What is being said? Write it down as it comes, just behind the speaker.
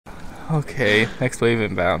Okay, next wave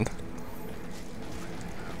inbound.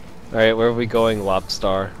 Alright, where are we going,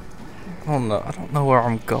 Lobstar? I don't know where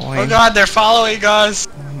I'm going. Oh god, they're following us!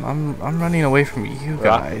 I'm running away from you Rock.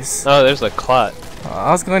 guys. Oh, there's a clot.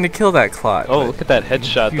 I was going to kill that clot. Oh, look at that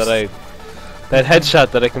headshot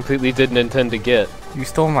that I completely didn't intend to get. You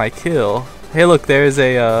stole my kill. Hey, look, there's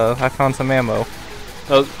a I found some ammo.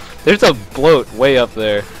 Oh, there's a bloat way up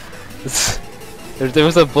there. There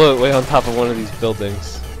was a bloat way on top of one of these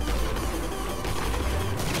buildings.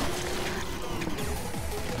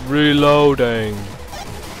 Reloading.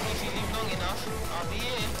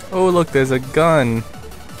 Oh, look, there's a gun.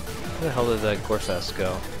 Where the hell did that Gorfast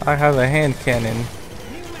go? I have a hand cannon.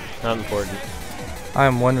 Not important. I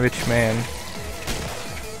am one rich man.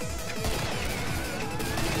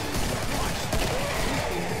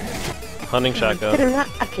 Hunting shotgun.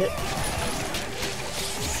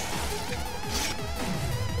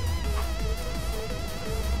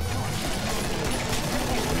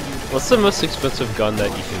 What's the most expensive gun that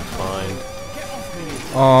you can find?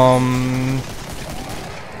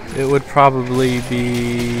 It would probably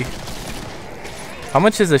be... How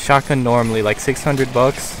much is a shotgun normally? Like 600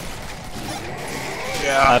 bucks?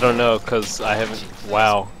 Yeah. I don't know, cause I haven't.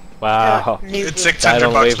 Wow. Wow. It's 600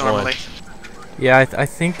 bucks normally. Yeah, I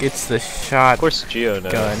think it's the shotgun. Of course, Geo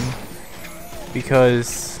knows.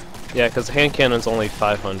 Because... Yeah, cause hand cannon's only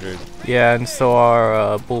 500. Yeah, and so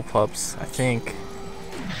are bullpups, I think.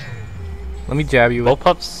 Let me jab you with...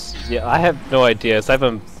 Bullpups? Yeah, I have no idea. I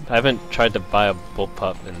haven't tried to buy a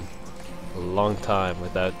bullpup in a long time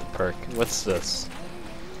without the perk. What's this?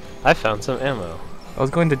 I found some ammo. I was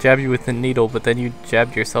going to jab you with the needle, but then you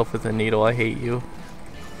jabbed yourself with the needle. I hate you.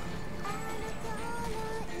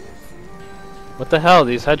 What the hell?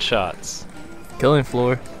 These headshots. Killing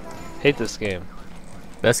floor. Hate this game.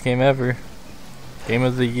 Best game ever. Game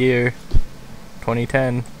of the year.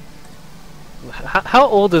 2010. How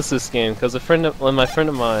old is this game? Because my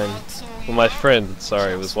friend,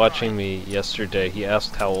 was watching me yesterday. He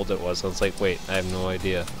asked how old it was. I was like, wait, I have no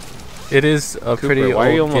idea. It is a Cooper, pretty why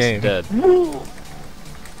are you old almost game. dead?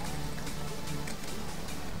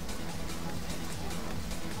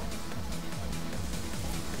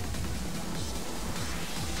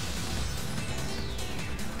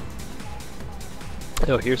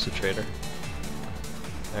 Oh, here's the trader.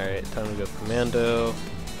 Alright, time to go commando.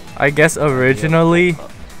 I guess originally,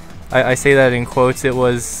 I say that in quotes, it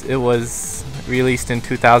was released in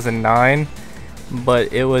 2009,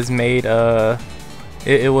 but it was made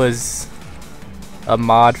it was a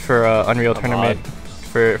mod for Unreal Tournament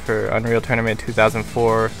for Unreal Tournament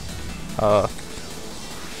 2004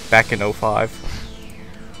 back in 05.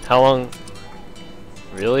 How long?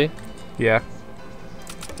 Really? Yeah.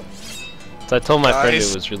 So I told my friend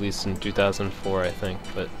Guys. it was released in 2004, I think,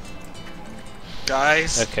 but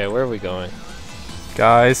Guys. okay, where are we going?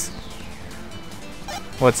 Guys.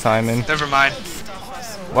 What, Simon? Never mind.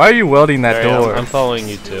 Why are you welding that Alright, door? I'm following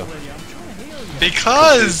you too.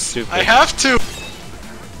 Because Stupid. I have to.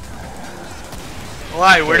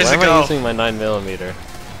 Why? Where does Why it am I go? using my 9mm?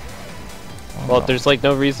 Well, there's like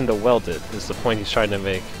no reason to weld it, is the point he's trying to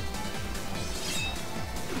make.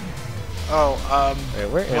 Oh, Alright,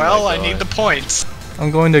 where am well, I going? need the points.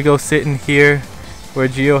 I'm going to go sit in here where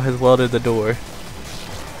Geo has welded the door.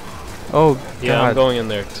 Oh, Yeah, God. I'm going in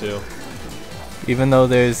there too. Even though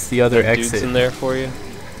there's the other There are exit. dudes in there for you?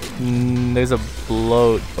 There's a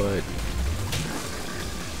bloat, but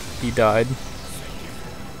he died.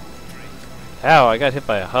 Ow, I got hit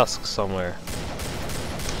by a husk somewhere.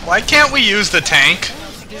 Why can't we use the tank?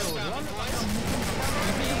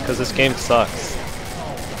 Because this game sucks.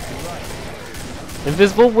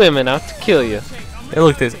 Invisible women out to kill you. Hey,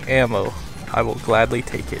 look, there's ammo. I will gladly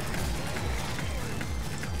take it.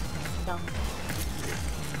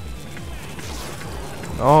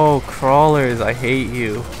 Oh, crawlers, I hate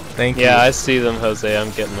you. Thank you. Yeah, I see them, Jose.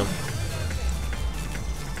 I'm getting them.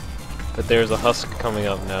 But there's a husk coming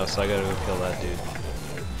up now, so I gotta go kill that dude.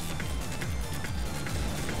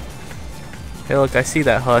 Hey, look, I see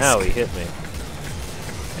that husk. Ow, he hit me.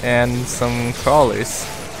 And some crawlers.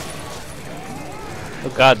 Oh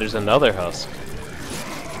god, there's another husk.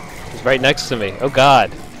 He's right next to me. Oh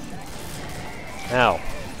god. Ow.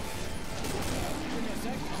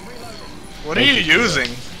 What are you using?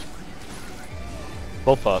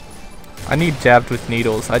 Bullpup. I need jabbed with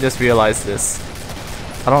needles. I just realized this.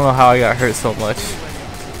 I don't know how I got hurt so much.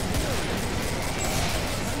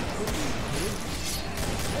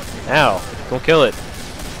 Ow. Don't kill it.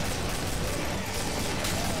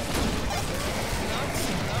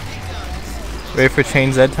 Ready for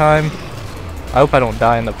Chain Z time? I hope I don't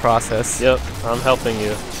die in the process. Yep, I'm helping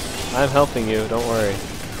you. I'm helping you, don't worry.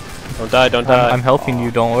 Don't die, don't die. I'm helping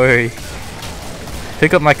you, don't worry.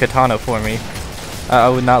 Pick up my katana for me. I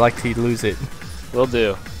would not like to lose it. Will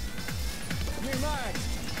do.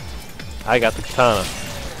 I got the katana.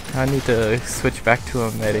 I need to switch back to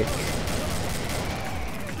a medic.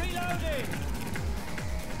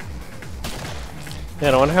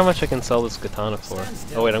 Man, I wonder how much I can sell this katana for.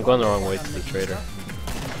 Oh wait, I'm going the wrong way to the trader.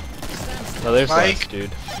 Oh, there's Mike? last dude.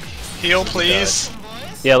 Heal, please.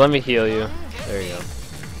 Yeah, let me heal you. There you go.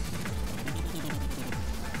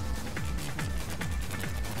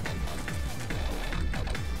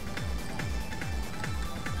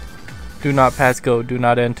 Do not pass go, do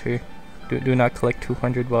not enter. Do not collect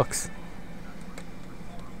 200 bucks.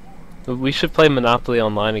 We should play Monopoly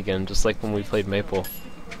online again, just like when we played Maple.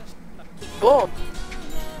 Cool.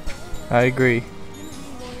 I agree.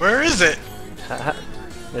 Where is it?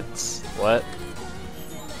 It's... what?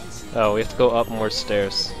 Oh, we have to go up more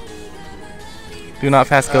stairs. Do not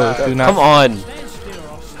pass go, do not. Come on!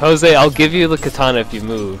 Jose, I'll give you the katana if you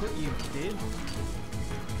move.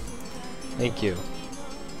 Thank you.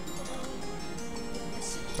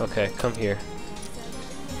 Okay, come here.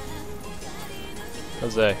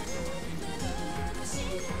 Jose.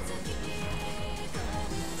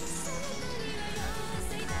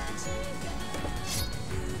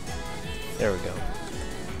 There we go.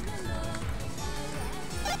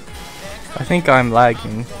 I think I'm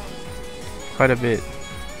lagging quite a bit.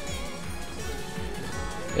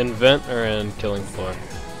 In vent or in killing floor?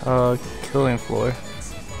 Killing floor.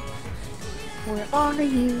 Where are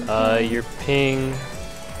you? Your ping...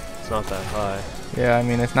 it's not that high. Yeah, I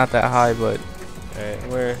mean it's not that high, but Alright,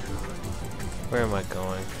 where am I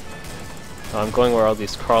going? Oh, I'm going where all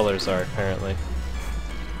these crawlers are, apparently.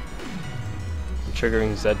 I'm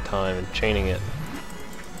triggering Z time and chaining it.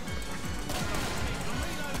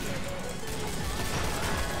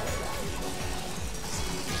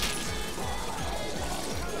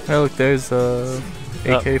 hey, look, there's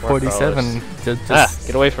AK-47 just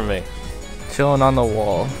Get away from me. chilling on the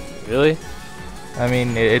wall. Really? I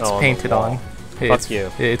mean, it's Oh, on the painted wall. on. Fuck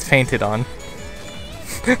you. It's painted on.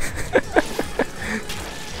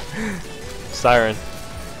 Siren.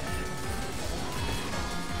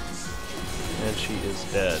 And she is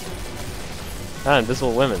dead. Ah,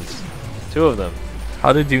 invisible women's. 2 of them.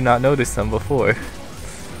 How did you not notice them before?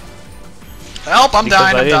 Help! I'm Because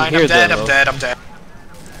dying. I I'm didn't dying. hear I'm dead. them, I'm though. dead. I'm dead.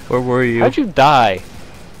 Where were you? How'd you die?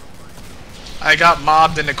 I got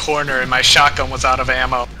mobbed in the corner and my shotgun was out of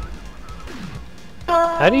ammo.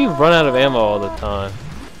 How do you run out of ammo all the time?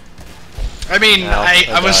 I mean, Ow,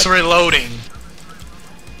 I was died. reloading.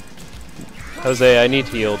 Jose, I need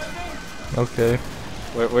healed. Okay,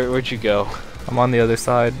 Where'd you go? I'm on the other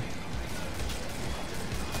side.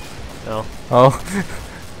 No. Oh.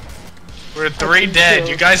 We're 3 dead.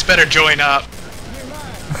 You guys better join up.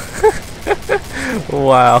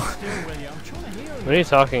 Wow. What are you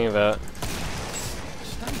talking about?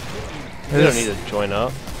 We don't need to join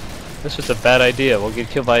up. That's just a bad idea. We'll get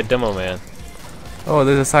killed by a demo man. Oh,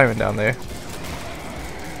 there's a siren down there.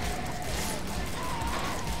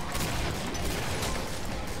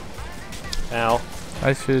 Ow.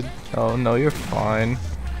 I should... oh no, you're fine.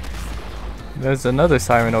 There's another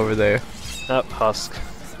siren over there. Up, husk.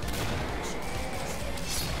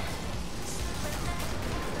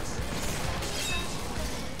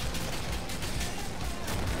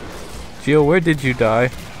 Gio, where did you die?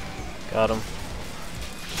 Got him.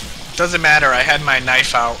 Doesn't matter. I had my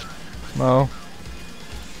knife out. No.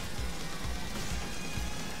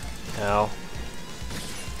 Ow.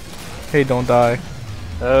 Hey, don't die.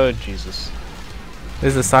 Oh, Jesus.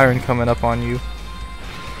 There's a siren coming up on you.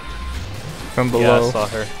 From Yeah, below. I saw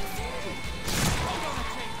her.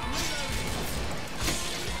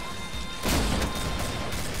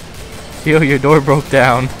 Gio, your door broke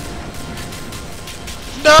down.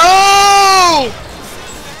 No!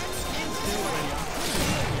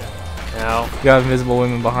 Ow. You got invisible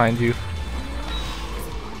women behind you.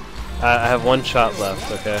 I have 1 shot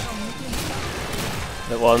left, okay?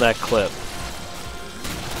 Well, in that clip.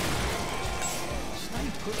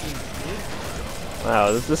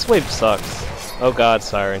 Wow, this wave sucks. Oh god,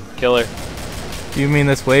 Siren. Kill her. Do you mean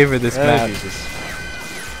this wave or this Oh, map? Jesus.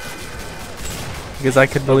 Because I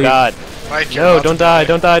could Oh believe... god. Mike, you're No, about don't to die,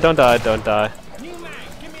 don't die, don't die, don't die.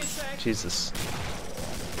 Jesus.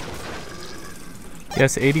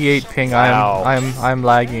 Yes, 88 ping. Wow. I'm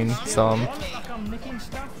lagging some.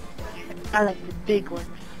 I like the big one.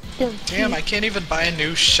 Damn, I can't even buy a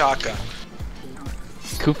new shotgun.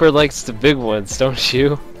 Cooper likes the big ones, don't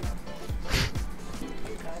you?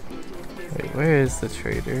 Wait, where is the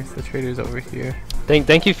trader? The trader's over here.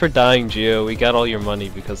 Thank you for dying, Gio. We got all your money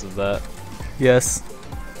because of that. Yes.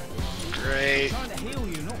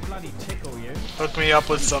 Hook me up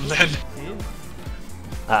with something.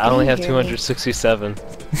 I only have Can you hear me? 267.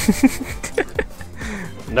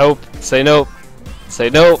 Nope. Say nope. Say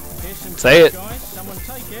nope. Say it.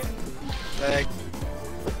 Like,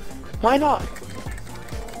 Why not?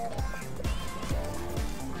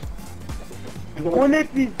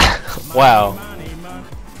 Wow.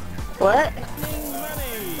 What?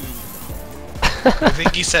 I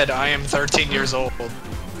think he said I am 13 years old.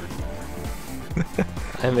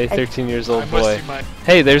 I'm a 13 years old I must boy. be my.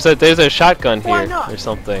 Hey, there's a shotgun Why here not? or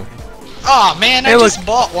something. Oh man, Hey, I look. just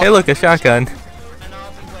bought one. Hey, look, a shotgun.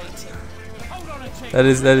 That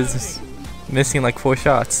is missing like 4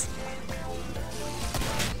 shots.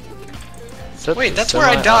 Wait, that's where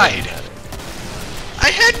I died.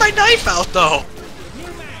 I had my knife out though.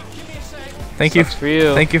 Thank you. Sucks for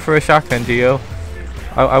you. Thank you for a shotgun, Gio.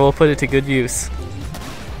 I will put it to good use.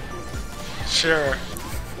 Sure.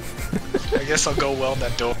 I guess I'll go weld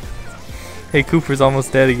that door. Hey, Cooper's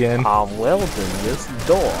almost dead again. I'm welding this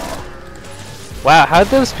door. Wow, how'd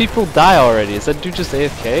those people die already? Is that dude just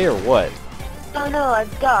AFK or what? Oh no,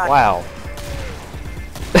 I've died. Wow.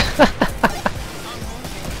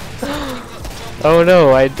 Oh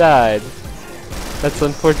no, I died. That's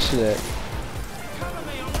unfortunate.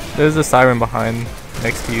 There's a siren behind,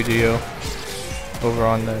 next to you, Gio. Over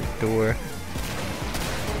on that door.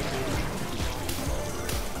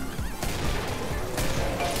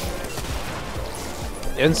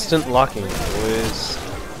 Instant locking, boys.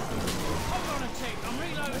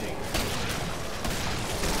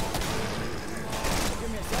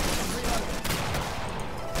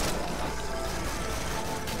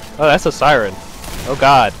 Oh, that's a siren. Oh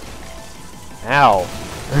god. Ow.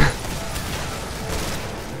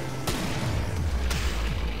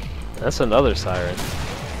 That's another siren.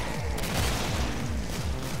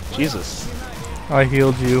 Jesus. I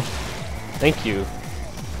healed you. Thank you.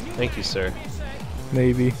 Thank you, sir.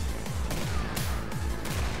 Maybe.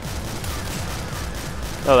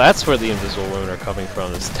 Oh, that's where the invisible women are coming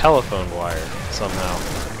from, this telephone wire, somehow.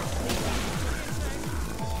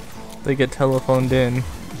 They get telephoned in.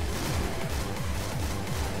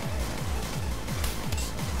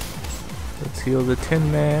 Let's heal the Tin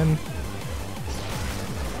Man.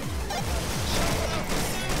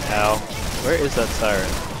 Ow. Where is that siren?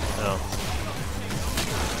 Oh.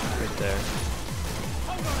 Right there.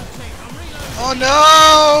 Oh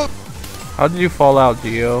no! How did you fall out,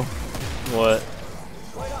 Gio? What?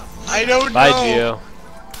 I don't Bye, know.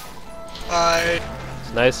 Gio. Bye.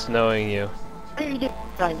 It's nice knowing you. What are you doing,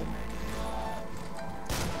 Simon?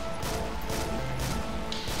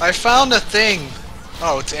 I found a thing.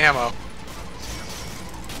 Oh, it's ammo.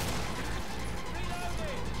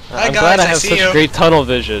 Hi I'm guys, glad I I have see such you. great tunnel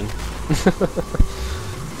vision.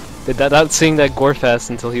 Did that not seeing that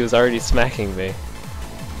Gorefast until he was already smacking me.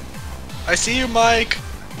 I see you, Mike.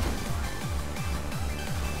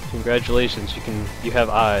 Congratulations, you have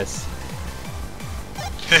eyes.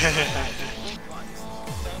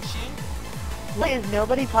 Why is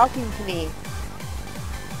nobody talking to me?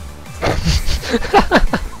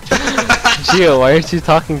 Gio, why aren't you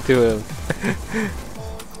talking to him?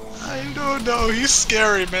 I don't know. He's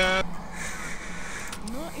scary, man.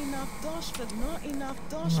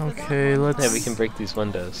 Okay, let's Yeah, we can break these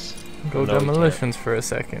windows. go No, we demolitions for a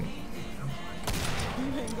second.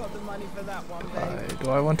 Do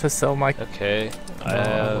I want to sell my... Okay, No,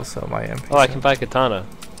 I will sell my MP. Oh, I can buy katana.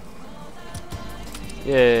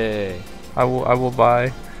 Yay! I will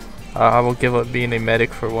buy. I will give up being a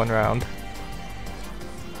medic for 1 round.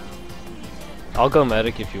 I'll go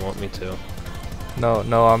medic if you want me to. No,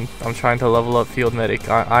 I'm trying to level up field medic.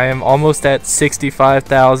 I am almost at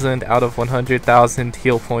 65,000 out of 100,000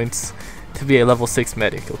 heal points to be a level 6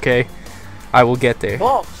 medic. Okay, I will get there.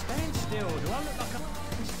 Whoa!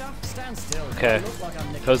 Okay.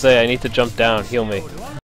 Jose, I need to jump down. Heal me.